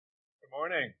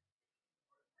Morning.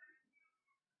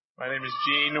 My name is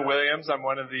Gene Williams. I'm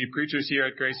one of the preachers here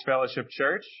at Grace Fellowship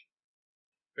Church.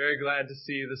 Very glad to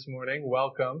see you this morning.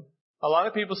 Welcome. A lot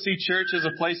of people see church as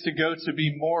a place to go to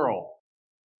be moral,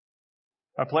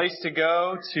 a place to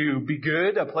go to be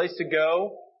good, a place to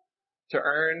go to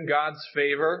earn God's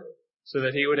favor so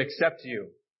that He would accept you.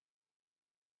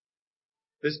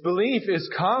 This belief is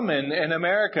common in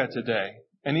America today.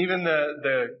 And even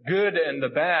the good and the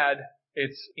bad,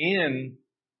 it's in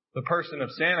the person of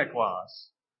Santa Claus,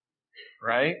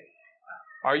 right?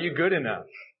 Are you good enough?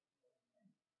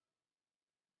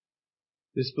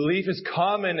 This belief is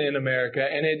common in America,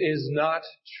 and it is not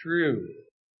true.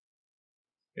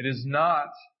 It is not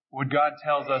what God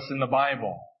tells us in the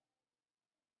Bible.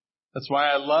 That's why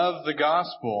I love the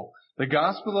gospel. The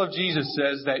gospel of Jesus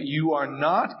says that you are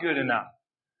not good enough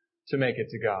to make it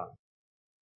to God.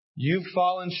 You've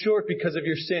fallen short because of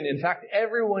your sin. In fact,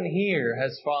 everyone here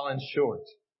has fallen short.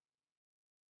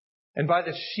 And by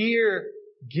the sheer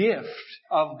gift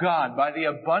of God, by the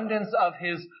abundance of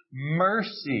His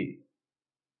mercy,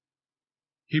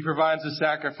 He provides a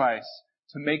sacrifice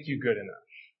to make you good enough.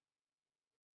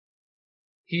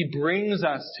 He brings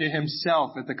us to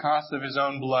Himself at the cost of His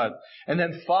own blood. And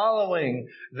then following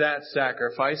that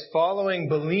sacrifice, following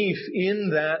belief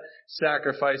in that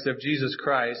sacrifice of Jesus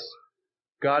Christ,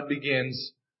 God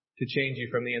begins to change you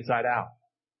from the inside out.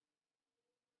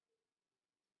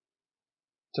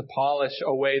 To polish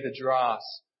away the dross,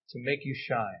 to make you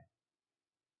shine.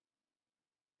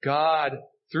 God,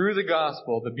 through the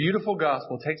gospel, the beautiful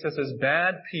gospel, takes us as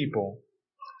bad people,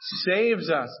 saves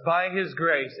us by His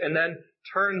grace, and then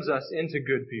turns us into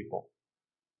good people.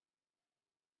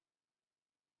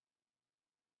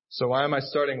 So why am I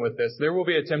starting with this? There will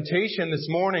be a temptation this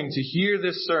morning to hear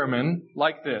this sermon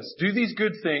like this. Do these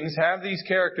good things, have these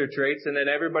character traits, and then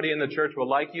everybody in the church will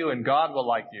like you and God will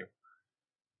like you.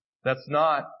 That's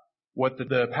not what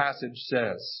the passage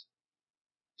says.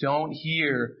 Don't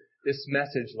hear this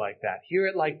message like that. Hear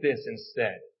it like this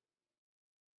instead.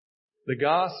 The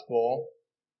gospel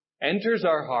enters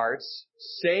our hearts,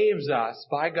 saves us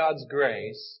by God's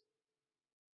grace,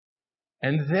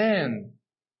 and then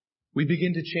we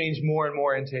begin to change more and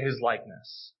more into His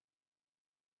likeness.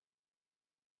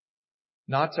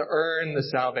 Not to earn the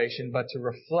salvation, but to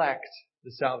reflect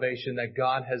the salvation that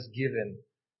God has given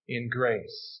in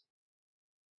grace.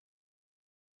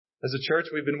 As a church,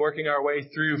 we've been working our way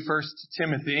through 1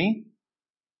 Timothy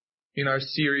in our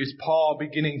series, Paul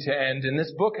Beginning to End. And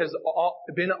this book has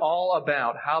been all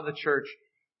about how the church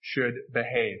should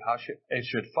behave, how it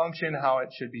should function, how it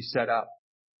should be set up.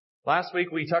 Last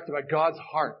week we talked about God's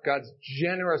heart, God's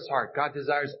generous heart. God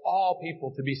desires all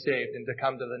people to be saved and to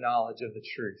come to the knowledge of the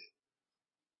truth.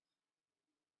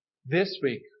 This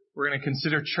week we're going to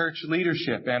consider church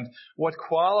leadership and what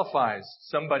qualifies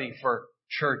somebody for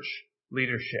church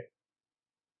leadership.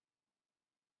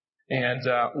 And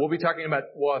we'll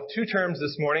have two terms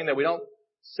this morning that we don't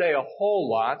say a whole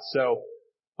lot, so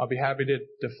I'll be happy to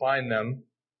define them.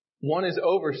 One is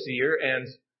overseer, and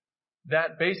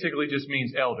that basically just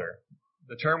means elder.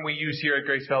 The term we use here at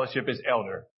Grace Fellowship is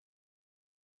elder.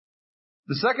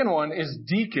 The second one is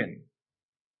deacon.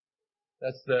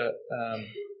 That's the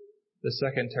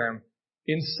second term.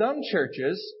 In some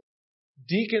churches,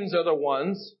 deacons are the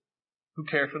ones who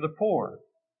care for the poor.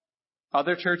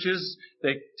 Other churches,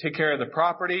 they take care of the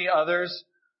property. Others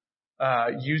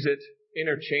use it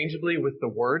interchangeably with the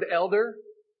word elder.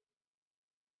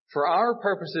 For our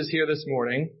purposes here this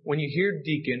morning, when you hear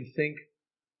deacon, think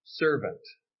servant.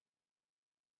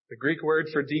 The Greek word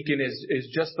for deacon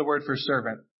is just the word for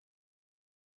servant.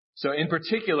 So in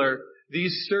particular,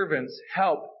 these servants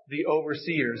help the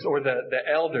overseers or the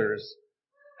elders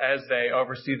as they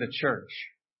oversee the church.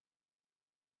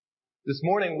 This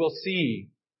morning we'll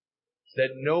see that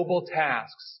noble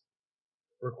tasks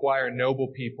require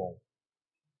noble people.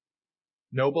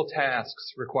 Noble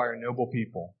tasks require noble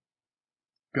people.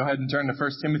 Go ahead and turn to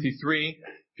 1 Timothy 3.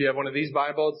 If you have one of these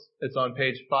Bibles, it's on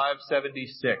page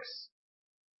 576.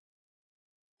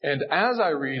 And as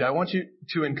I read, I want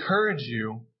to encourage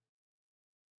you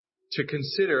to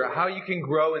consider how you can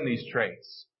grow in these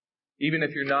traits, even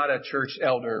if you're not a church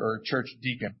elder or church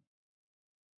deacon.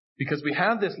 Because we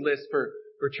have this list for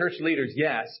church leaders,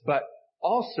 yes, but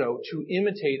also to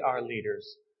imitate our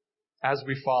leaders as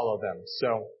we follow them.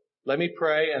 So let me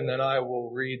pray, and then I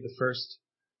will read the first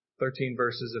 13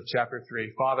 verses of chapter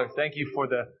 3. Father, thank you for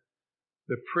the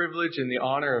privilege and the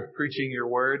honor of preaching your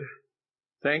word.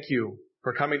 Thank you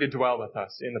for coming to dwell with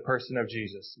us in the person of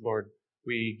Jesus. Lord,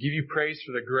 we give you praise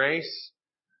for the grace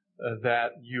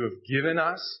that you have given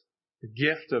us, the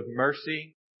gift of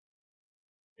mercy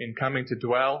in coming to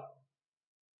dwell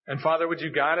And Father, would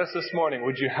you guide us this morning?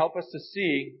 Would you help us to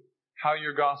see how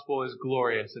your gospel is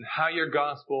glorious and how your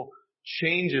gospel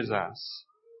changes us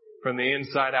from the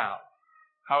inside out?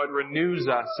 How it renews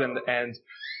us and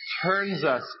turns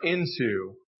us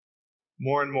into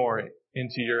more and more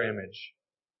into your image.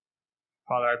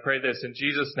 Father, I pray this in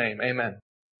Jesus' name. Amen.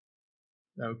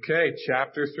 Okay,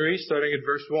 chapter 3, starting at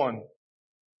verse 1.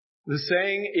 The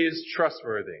saying is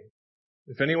trustworthy.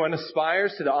 If anyone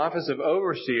aspires to the office of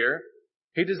overseer,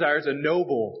 he desires a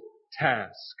noble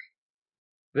task.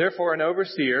 Therefore, an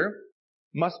overseer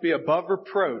must be above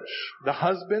reproach, the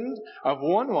husband of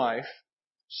one wife,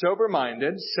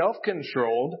 sober-minded,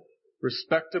 self-controlled,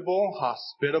 respectable,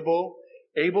 hospitable,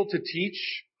 able to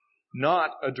teach,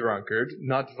 not a drunkard,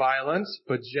 not violent,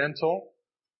 but gentle,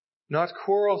 not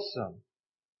quarrelsome,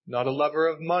 not a lover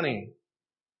of money.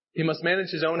 He must manage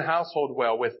his own household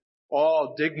well with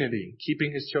all dignity,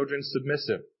 keeping his children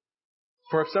submissive.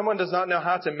 For if someone does not know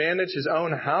how to manage his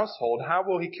own household, how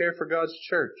will he care for God's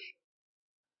church?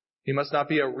 He must not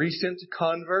be a recent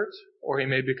convert, or he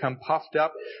may become puffed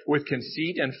up with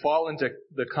conceit and fall into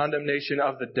the condemnation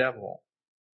of the devil.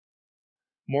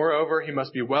 Moreover, he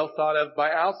must be well thought of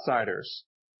by outsiders,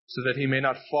 so that he may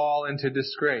not fall into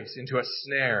disgrace, into a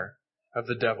snare of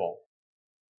the devil.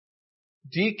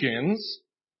 Deacons,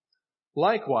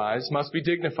 likewise, must be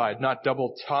dignified, not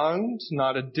double-tongued,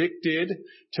 not addicted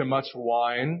to much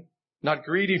wine, not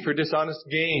greedy for dishonest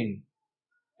gain.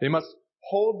 They must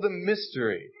hold the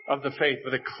mystery of the faith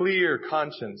with a clear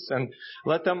conscience, and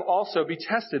let them also be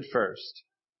tested first.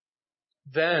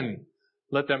 Then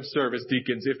let them serve as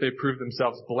deacons if they prove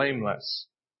themselves blameless.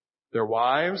 Their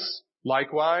wives,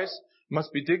 likewise,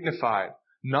 must be dignified,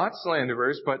 not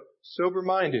slanderers, but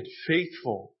sober-minded,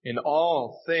 faithful in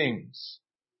all things.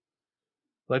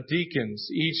 Let deacons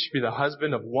each be the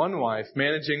husband of one wife,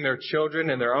 managing their children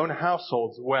and their own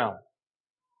households well.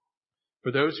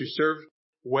 For those who serve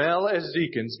well as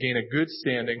deacons gain a good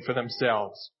standing for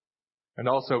themselves, and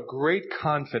also great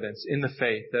confidence in the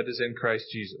faith that is in Christ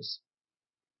Jesus.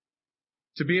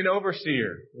 To be an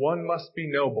overseer, one must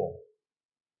be noble.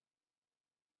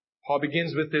 Paul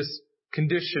begins with this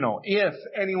conditional. If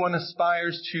anyone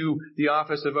aspires to the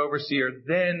office of overseer,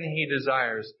 then he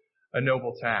desires a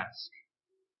noble task.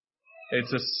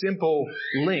 It's a simple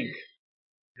link.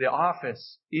 The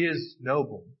office is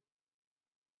noble.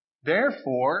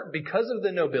 Therefore, because of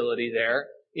the nobility there,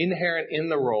 inherent in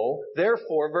the role,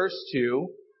 therefore, verse 2,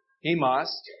 he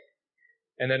must,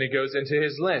 and then he goes into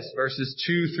his list, verses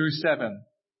 2 through 7.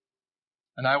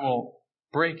 And I will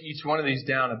break each one of these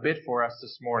down a bit for us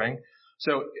this morning.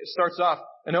 So it starts off,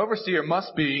 an overseer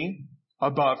must be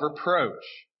above reproach.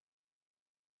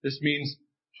 This means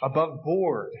above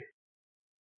board,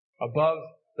 above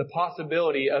the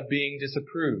possibility of being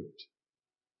disapproved.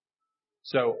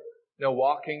 So, no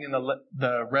walking in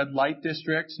the red light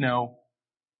district, no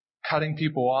cutting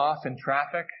people off in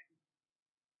traffic.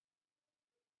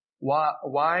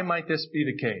 Why might this be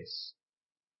the case?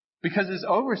 Because as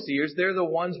overseers, they're the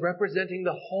ones representing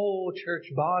the whole church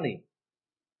body.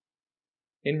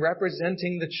 In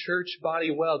representing the church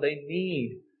body well, they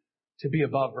need to be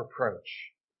above reproach.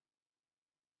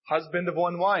 Husband of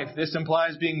one wife. This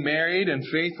implies being married and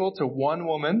faithful to one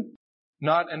woman,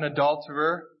 not an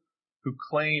adulterer who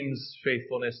claims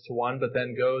faithfulness to one, but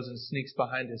then goes and sneaks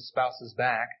behind his spouse's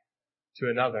back to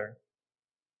another.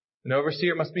 An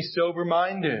overseer must be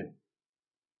sober-minded,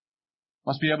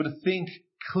 must be able to think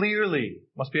clearly,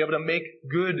 must be able to make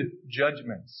good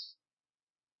judgments.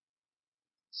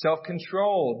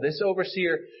 Self-controlled. This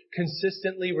overseer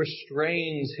consistently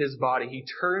restrains his body. He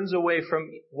turns away from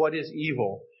what is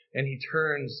evil, and he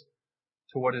turns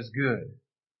to what is good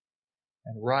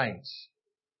and right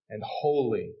and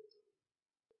holy.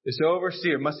 This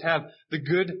overseer must have the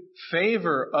good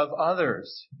favor of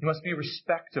others. He must be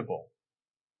respectable.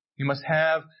 He must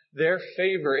have their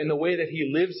favor in the way that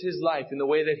he lives his life, in the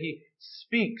way that he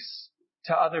speaks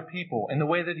to other people, in the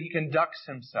way that he conducts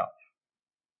himself.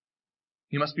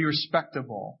 He must be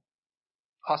respectable,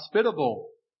 hospitable.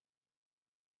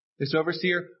 This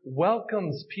overseer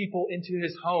welcomes people into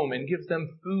his home and gives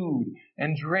them food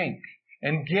and drink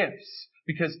and gifts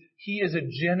because he is a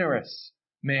generous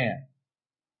man.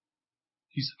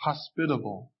 He's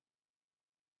hospitable,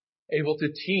 able to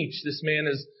teach. This man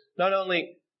is not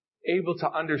only able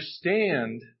to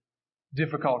understand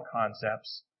difficult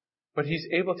concepts, but he's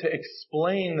able to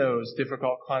explain those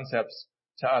difficult concepts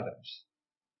to others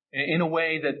in a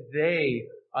way that they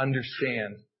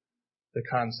understand the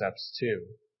concepts too.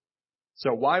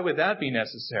 So why would that be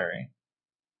necessary?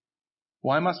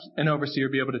 Why must an overseer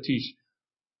be able to teach?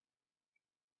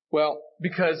 Well,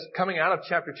 Because coming out of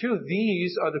chapter 2,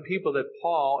 these are the people that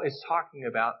Paul is talking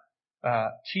about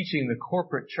teaching the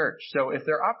corporate church. So if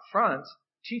they're up front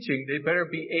teaching, they better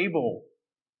be able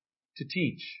to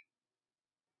teach.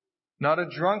 Not a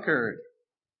drunkard.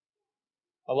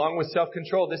 Along with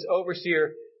self-control, this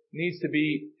overseer needs to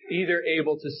be either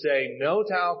able to say no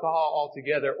to alcohol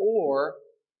altogether or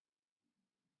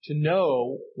to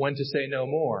know when to say no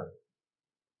more,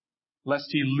 lest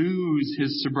he lose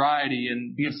his sobriety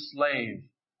and be a slave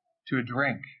to a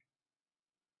drink.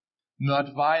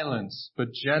 Not violent,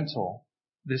 but gentle.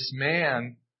 This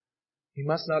man, he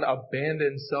must not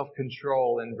abandon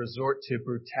self-control and resort to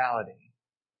brutality.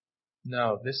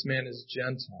 No, this man is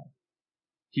gentle.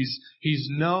 He's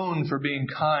known for being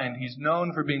kind. He's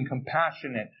known for being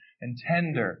compassionate and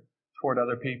tender toward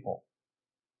other people.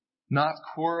 Not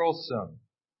quarrelsome.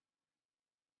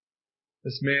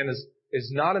 This man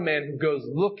is not a man who goes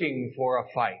looking for a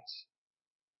fight.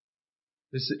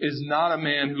 This is not a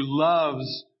man who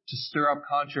loves to stir up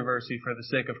controversy for the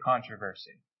sake of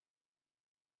controversy.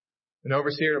 An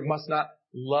overseer must not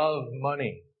love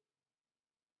money.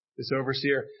 This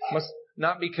overseer must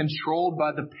not be controlled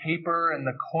by the paper and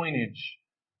the coinage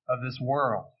of this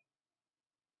world.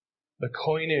 The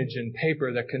coinage and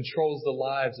paper that controls the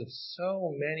lives of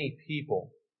so many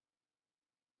people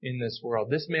in this world.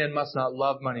 This man must not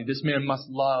love money. This man must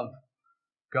love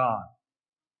God.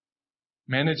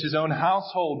 Manage his own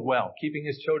household well, keeping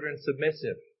his children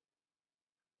submissive.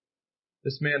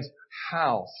 This man's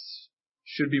house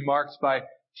should be marked by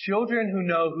children who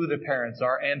know who the parents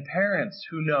are and parents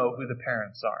who know who the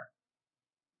parents are.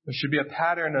 There should be a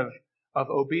pattern of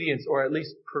obedience, or at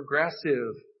least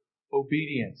progressive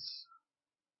obedience,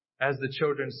 as the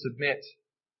children submit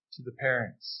to the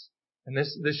parents. And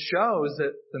this shows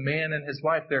that the man and his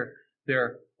wife,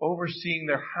 they're overseeing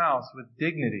their house with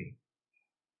dignity.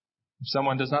 If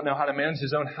someone does not know how to manage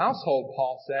his own household,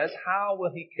 Paul says, how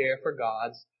will he care for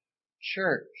God's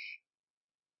church?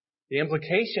 The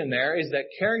implication there is that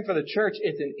caring for the church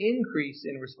is an increase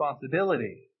in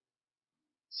responsibility,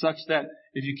 such that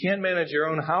if you can't manage your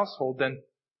own household, then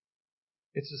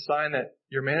it's a sign that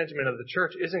your management of the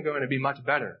church isn't going to be much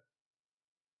better.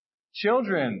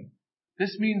 Children,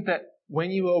 this means that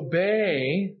when you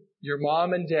obey your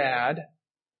mom and dad,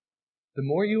 the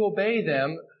more you obey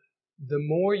them, the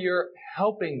more you're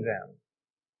helping them.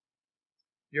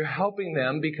 You're helping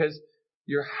them because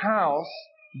your house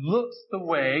looks the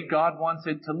way God wants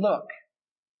it to look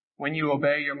when you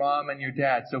obey your mom and your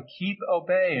dad. So keep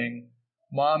obeying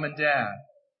mom and dad.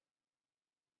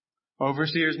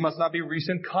 Overseers must not be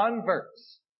recent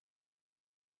converts.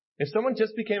 If someone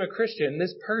just became a Christian,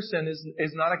 this person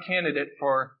is not a candidate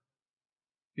for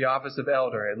the office of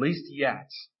elder, at least yet.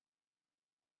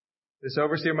 This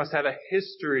overseer must have a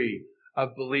history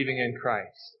of believing in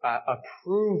Christ, a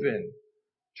proven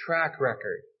track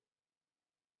record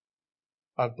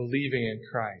of believing in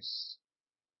Christ.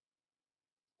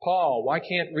 Paul, why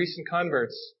can't recent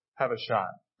converts have a shot?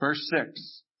 Verse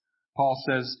 6, Paul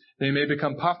says, they may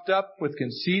become puffed up with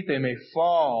conceit, they may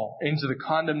fall into the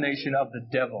condemnation of the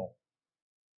devil.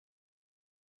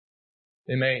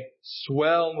 They may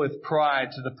swell with pride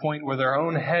to the point where their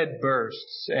own head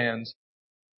bursts, and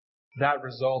that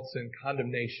results in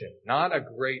condemnation. Not a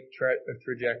great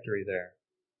trajectory there.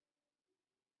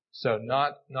 So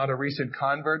not a recent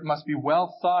convert, must be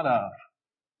well thought of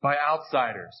by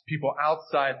outsiders, people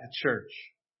outside the church.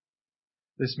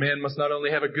 This man must not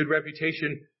only have a good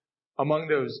reputation among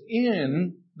those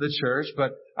in the church,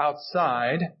 but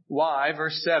outside. Why?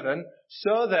 Verse 7,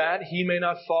 so that he may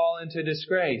not fall into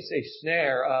disgrace, a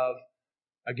snare of,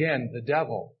 again, the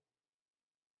devil.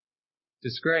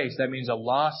 Disgrace, that means a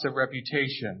loss of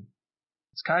reputation.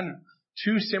 It's kind of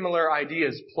two similar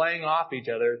ideas playing off each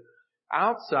other.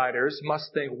 Outsiders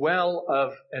must think well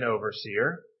of an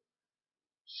overseer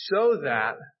so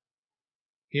that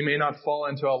he may not fall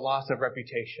into a loss of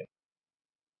reputation.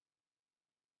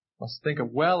 Must think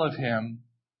well of him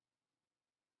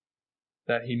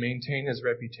that he maintain his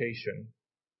reputation.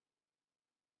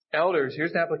 Elders,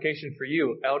 here's an application for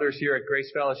you. Elders here at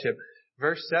Grace Fellowship.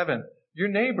 Verse 7, your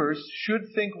neighbors should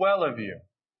think well of you.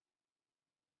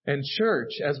 And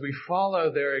church, as we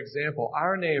follow their example,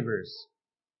 our neighbors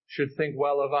should think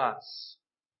well of us.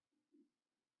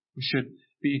 We should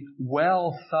be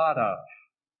well thought of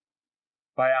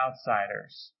by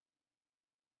outsiders.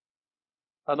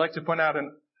 I'd like to point out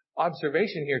an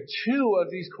observation here. Two of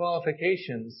these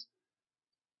qualifications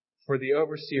for the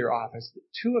overseer office,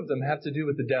 two of them have to do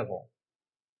with the devil.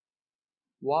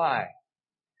 Why?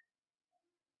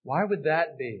 Why would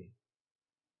that be?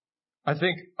 I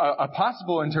think a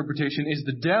possible interpretation is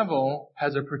the devil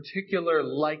has a particular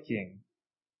liking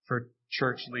for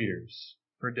church leaders,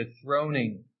 for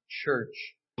dethroning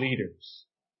church leaders.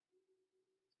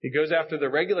 He goes after the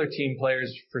regular team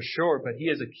players for sure, but he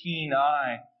has a keen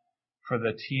eye for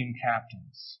the team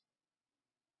captains.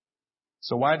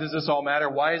 So why does this all matter?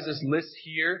 Why is this list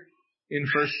here in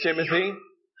 1 Timothy?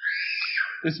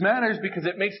 This matters because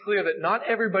it makes clear that not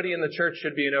everybody in the church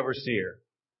should be an overseer.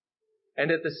 And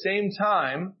at the same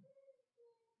time,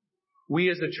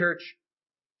 we as a church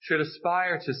should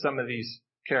aspire to some of these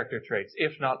character traits,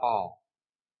 if not all.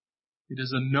 It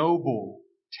is a noble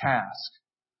task.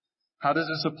 How does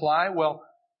this apply? Well,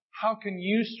 how can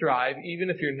you strive, even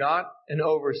if you're not an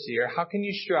overseer, how can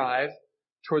you strive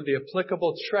toward the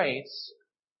applicable traits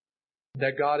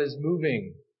that God is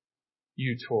moving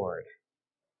you toward?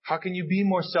 How can you be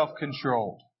more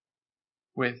self-controlled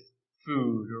with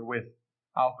food or with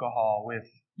alcohol, with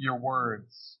your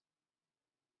words?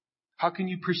 How can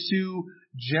you pursue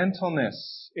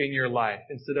gentleness in your life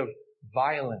instead of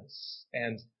violence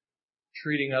and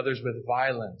treating others with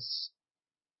violence?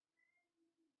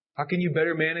 How can you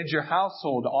better manage your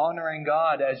household, honoring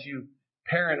God as you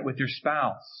parent with your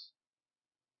spouse?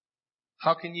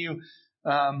 How can you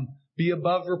be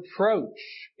above reproach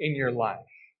in your life,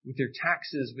 with your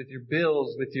taxes, with your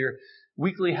bills, with your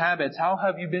weekly habits? How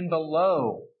have you been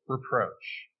below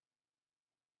reproach?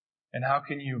 And how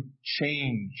can you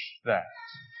change that?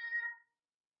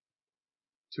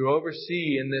 To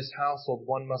oversee in this household,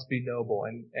 one must be noble.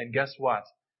 And guess what?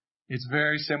 It's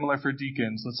very similar for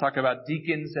deacons. Let's talk about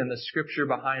deacons and the scripture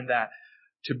behind that.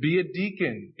 To be a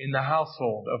deacon in the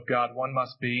household of God, one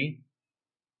must be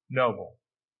noble.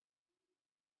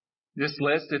 This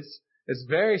list, it's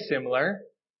very similar,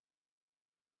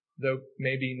 though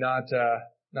maybe not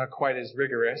quite as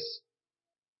rigorous.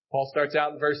 Paul starts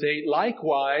out in verse 8,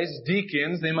 likewise,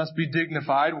 deacons, they must be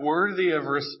dignified, worthy of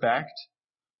respect,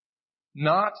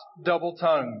 not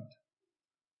double-tongued.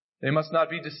 They must not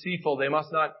be deceitful. They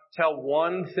must not tell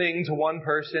one thing to one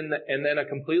person and then a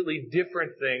completely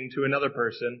different thing to another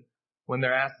person when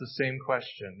they're asked the same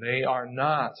question. They are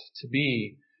not to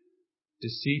be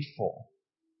deceitful,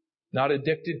 not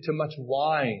addicted to much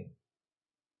wine.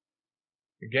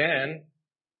 Again,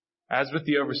 as with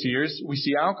the overseers, we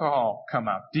see alcohol come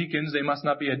up. Deacons, they must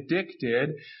not be addicted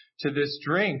to this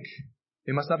drink.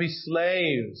 They must not be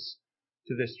slaves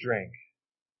to this drink,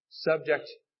 subject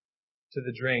to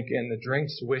the drink and the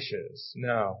drink's wishes.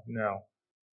 No.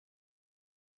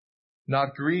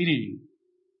 Not greedy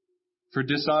for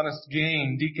dishonest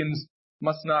gain. Deacons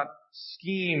must not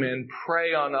scheme and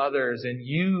prey on others and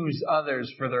use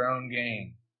others for their own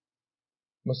gain.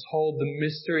 Must hold the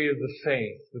mystery of the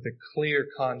faith with a clear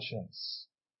conscience.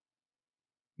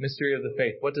 Mystery of the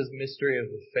faith. What does mystery of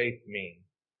the faith mean?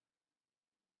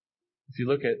 If you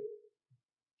look at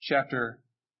chapter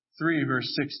 3,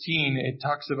 verse 16, it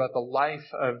talks about the life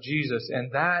of Jesus,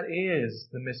 and that is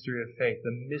the mystery of faith,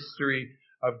 the mystery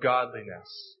of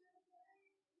godliness.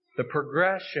 The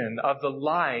progression of the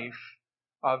life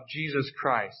of Jesus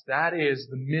Christ. That is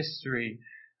the mystery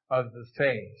of the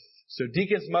faith. So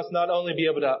deacons must not only be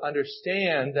able to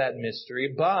understand that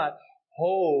mystery, but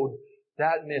hold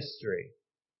that mystery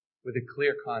with a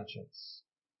clear conscience.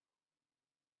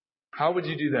 How would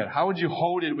you do that? How would you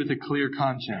hold it with a clear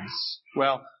conscience?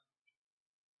 Well,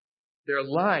 their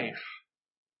life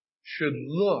should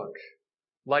look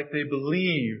like they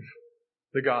believe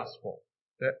the gospel.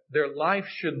 Their life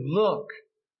should look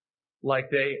like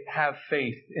they have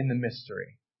faith in the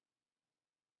mystery.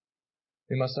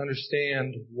 They must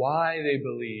understand why they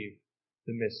believe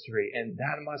the mystery, and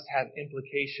that must have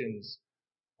implications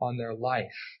on their life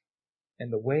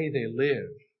and the way they live.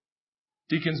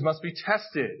 Deacons must be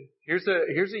tested. Here's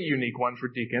a unique one for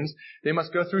deacons. They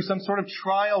must go through some sort of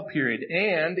trial period,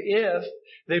 and if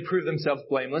they prove themselves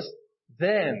blameless,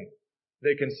 then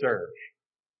they can serve.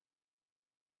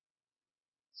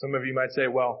 Some of you might say,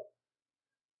 well,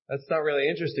 that's not really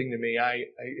interesting to me. I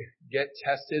get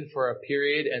tested for a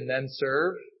period and then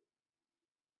serve.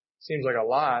 Seems like a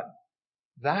lot.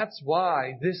 That's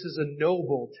why this is a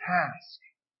noble task.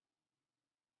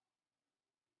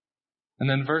 And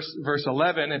then verse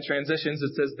 11, it transitions.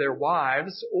 It says their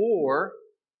wives, or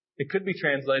it could be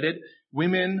translated,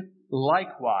 women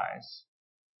likewise.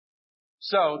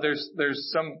 So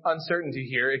there's some uncertainty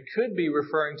here. It could be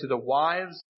referring to the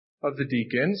wives of the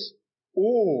deacons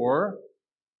or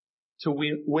to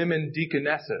women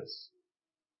deaconesses.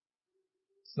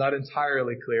 It's not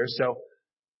entirely clear. So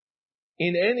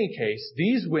in any case,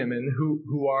 these women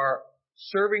who are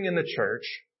serving in the church,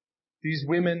 these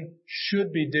women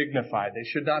should be dignified. They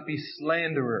should not be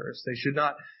slanderers. They should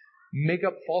not make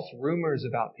up false rumors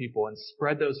about people and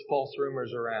spread those false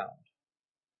rumors around.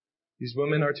 These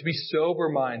women are to be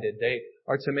sober-minded. They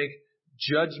are to make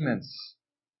judgments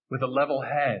with a level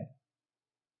head.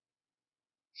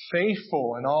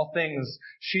 Faithful in all things.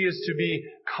 She is to be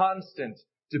constant,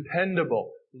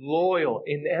 dependable, loyal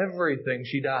in everything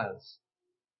she does.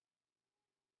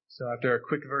 So after a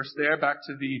quick verse there, back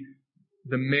to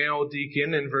the male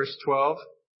deacon in verse 12.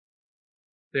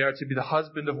 They are to be the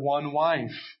husband of one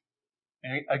wife.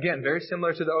 And again, very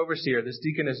similar to the overseer, this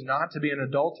deacon is not to be an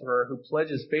adulterer who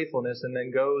pledges faithfulness and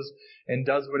then goes and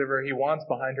does whatever he wants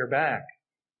behind her back.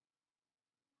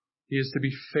 He is to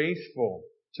be faithful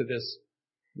to this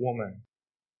woman.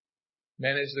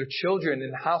 Manage their children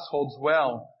and households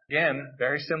well. Again,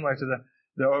 very similar to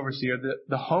the overseer.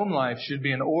 The home life should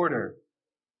be in order.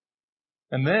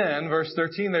 And then, verse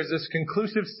 13, there's this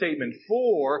conclusive statement.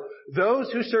 For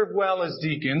those who serve well as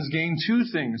deacons gain two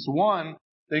things. One,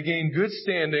 they gain good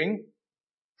standing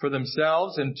for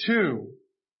themselves. And two,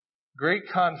 great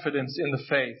confidence in the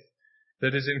faith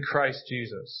that is in Christ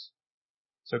Jesus.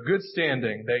 So good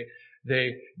standing.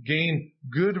 They gain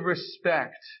good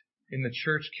respect in the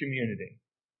church community.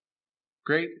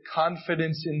 Great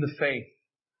confidence in the faith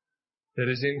that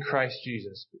is in Christ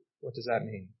Jesus. What does that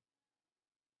mean?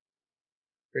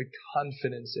 Great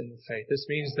confidence in the faith. This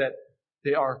means that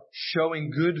they are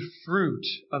showing good fruit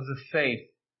of the faith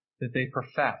that they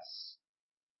profess.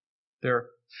 Their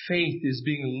faith is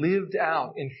being lived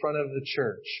out in front of the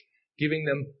church, giving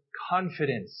them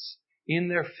confidence in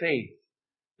their faith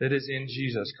that is in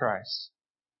Jesus Christ.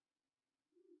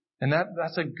 And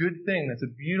that's a good thing. That's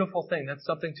a beautiful thing. That's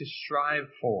something to strive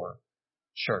for,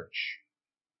 church.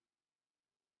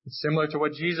 It's similar to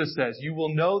what Jesus says. You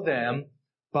will know them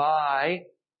by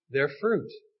their fruit.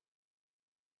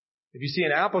 If you see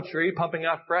an apple tree pumping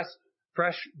out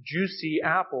fresh, juicy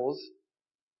apples,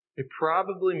 it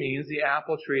probably means the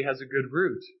apple tree has a good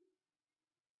root.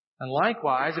 And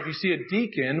likewise, if you see a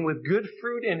deacon with good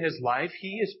fruit in his life,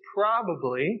 he is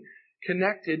probably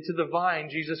connected to the vine,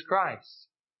 Jesus Christ.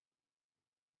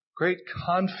 Great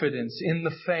confidence in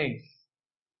the faith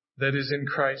that is in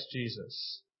Christ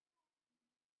Jesus.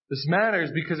 This matters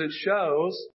because it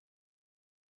shows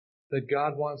that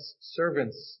God wants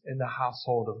servants in the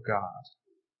household of God.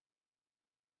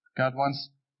 God wants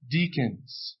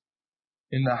deacons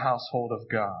in the household of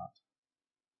God.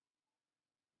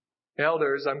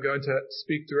 Elders, I'm going to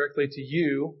speak directly to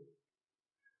you.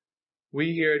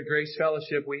 We here at Grace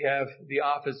Fellowship, we have the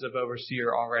office of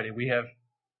overseer already. We have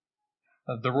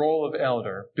the role of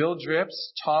elder. Bill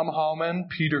Drips, Tom Hallman,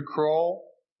 Peter Kroll,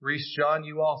 Reese John,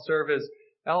 you all serve as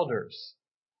elders.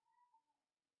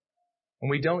 And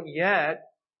we don't yet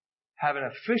have an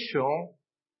official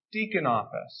deacon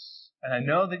office. And I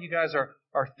know that you guys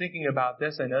are thinking about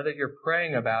this. I know that you're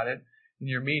praying about it in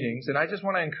your meetings. And I just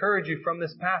want to encourage you from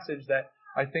this passage that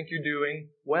I think you're doing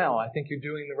well. I think you're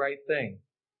doing the right thing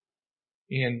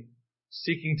in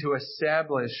seeking to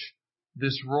establish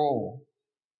this role.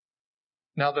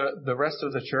 Now, the rest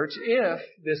of the church, if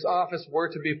this office were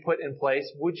to be put in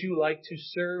place, would you like to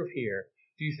serve here?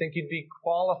 Do you think you'd be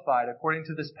qualified according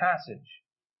to this passage?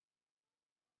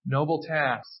 Noble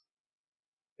tasks.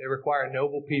 They require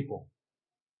noble people.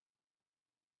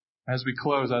 As we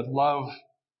close, I'd love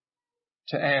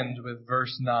to end with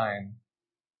verse 9.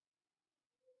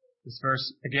 This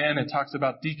verse, again, it talks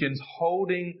about deacons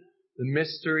holding the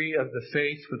mystery of the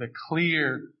faith with a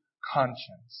clear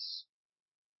conscience.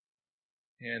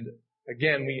 And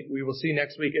again, we will see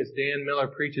next week as Dan Miller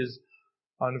preaches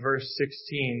on verse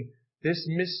 16, this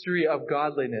mystery of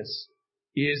godliness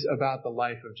is about the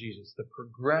life of Jesus, the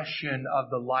progression of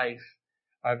the life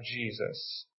of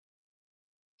Jesus.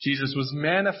 Jesus was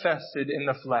manifested in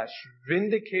the flesh,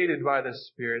 vindicated by the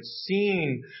Spirit,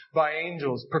 seen by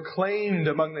angels, proclaimed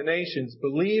among the nations,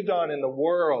 believed on in the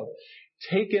world,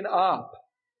 taken up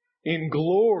in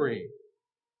glory.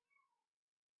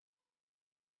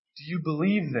 Do you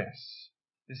believe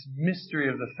this mystery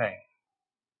of the faith?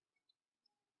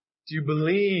 Do you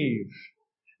believe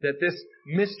that this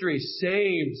mystery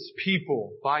saves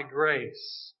people by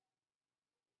grace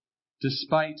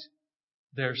despite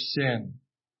their sin?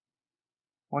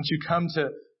 Once you come to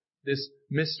this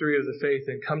mystery of the faith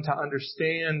and come to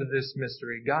understand this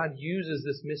mystery, God uses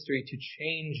this mystery to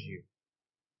change you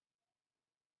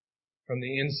from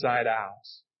the inside out,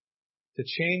 to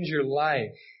change your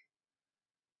life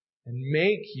and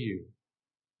make you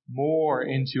more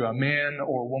into a man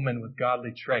or woman with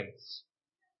godly traits.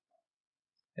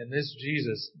 And this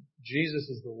Jesus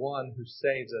is the one who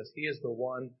saves us. He is the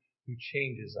one who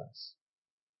changes us.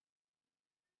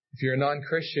 If you're a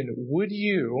non-Christian, would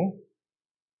you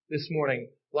this morning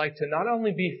like to not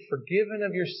only be forgiven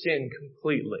of your sin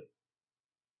completely,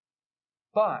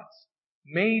 but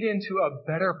made into a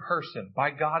better person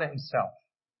by God Himself.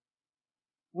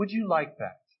 Would you like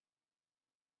that?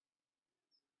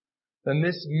 Then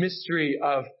this mystery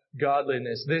of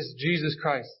godliness, this Jesus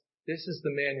Christ, this is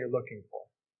the man you're looking for.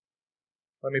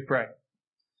 Let me pray.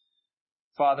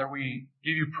 Father, we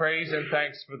give you praise and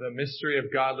thanks for the mystery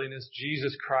of godliness,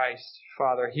 Jesus Christ.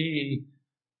 Father, He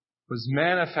was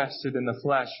manifested in the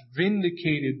flesh,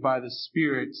 vindicated by the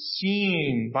Spirit,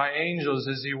 seen by angels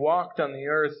as He walked on the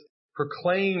earth,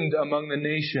 proclaimed among the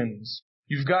nations.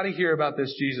 You've got to hear about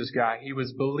this Jesus guy. He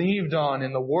was believed on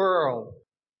in the world,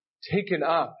 taken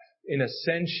up in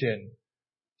ascension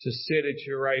to sit at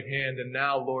your right hand. And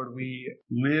now, Lord, we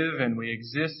live and we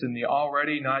exist in the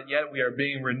already not yet. We are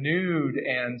being renewed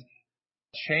and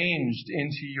changed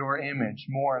into your image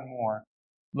more and more.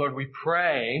 Lord, we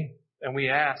pray and we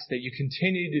ask that you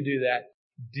continue to do that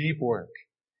deep work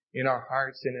in our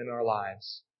hearts and in our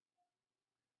lives.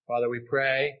 Father, we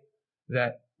pray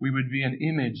that we would be an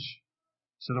image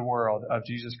to the world of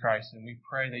Jesus Christ, and we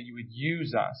pray that you would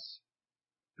use us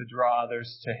to draw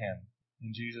others to Him.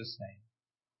 In Jesus'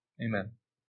 name, amen.